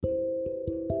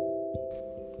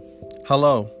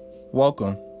Hello,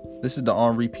 welcome. This is the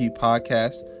On Repeat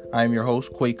podcast. I am your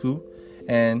host, Kwaku,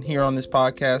 and here on this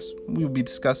podcast, we will be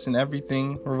discussing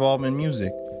everything revolving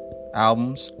music,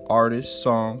 albums, artists,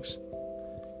 songs,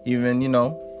 even,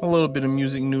 a little bit of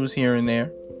music news here and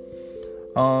there.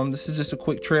 This is just a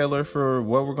quick trailer for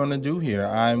what we're going to do here.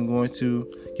 I'm going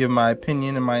to give my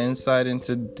opinion and my insight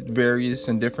into various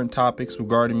and different topics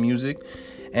regarding music.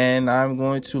 And I'm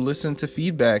going to listen to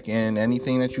feedback and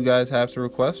anything that you guys have to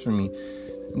request from me,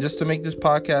 just to make this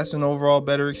podcast an overall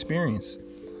better experience.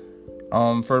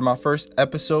 For my first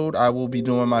episode, I will be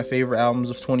doing my favorite albums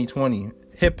of 2020,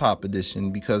 hip hop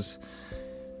edition, because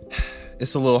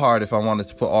it's a little hard if I wanted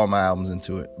to put all my albums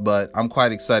into it. But I'm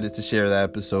quite excited to share that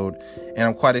episode, and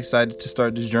I'm quite excited to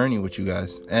start this journey with you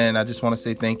guys. And I just want to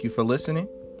say thank you for listening.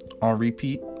 On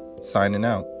Repeat, signing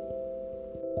out.